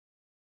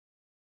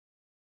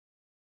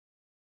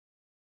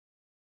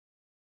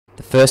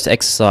First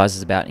exercise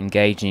is about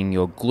engaging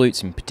your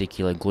glutes, in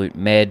particular glute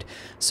med,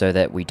 so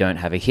that we don't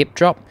have a hip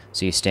drop.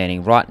 So you're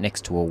standing right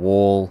next to a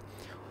wall.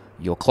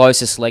 Your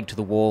closest leg to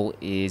the wall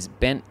is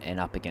bent and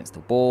up against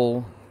the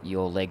wall.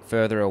 Your leg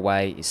further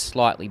away is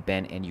slightly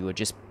bent, and you are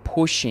just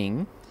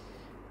pushing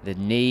the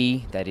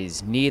knee that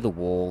is near the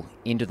wall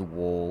into the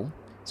wall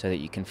so that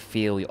you can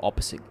feel your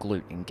opposite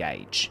glute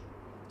engage.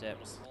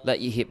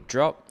 Let your hip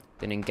drop,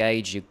 then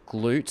engage your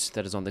glute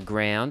that is on the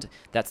ground.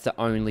 That's the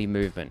only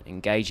movement,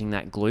 engaging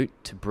that glute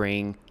to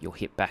bring your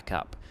hip back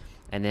up.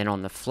 And then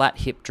on the flat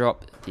hip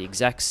drop, the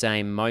exact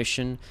same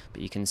motion,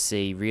 but you can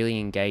see really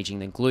engaging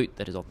the glute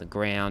that is on the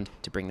ground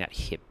to bring that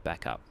hip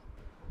back up.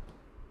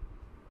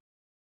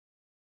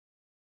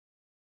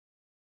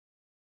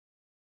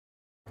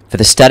 For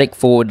the static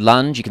forward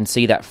lunge, you can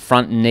see that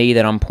front knee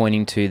that I'm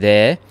pointing to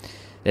there.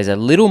 There's a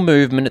little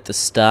movement at the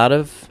start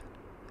of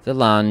the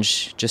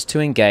lunge just to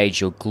engage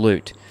your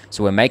glute.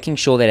 So we're making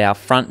sure that our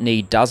front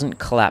knee doesn't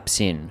collapse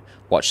in.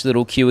 Watch the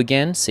little cue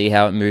again, see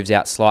how it moves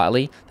out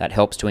slightly. That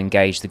helps to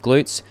engage the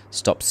glutes,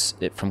 stops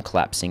it from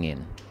collapsing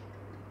in.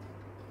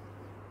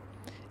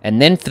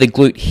 And then for the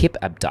glute hip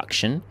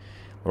abduction,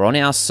 we're on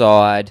our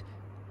side,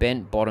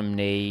 bent bottom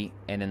knee,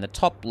 and then the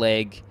top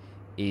leg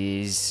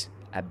is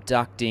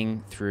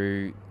abducting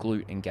through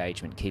glute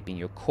engagement, keeping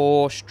your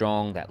core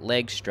strong, that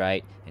leg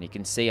straight, and you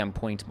can see I'm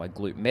pointing to my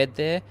glute med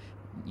there.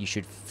 You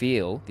should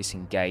feel this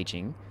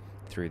engaging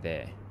through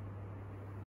there.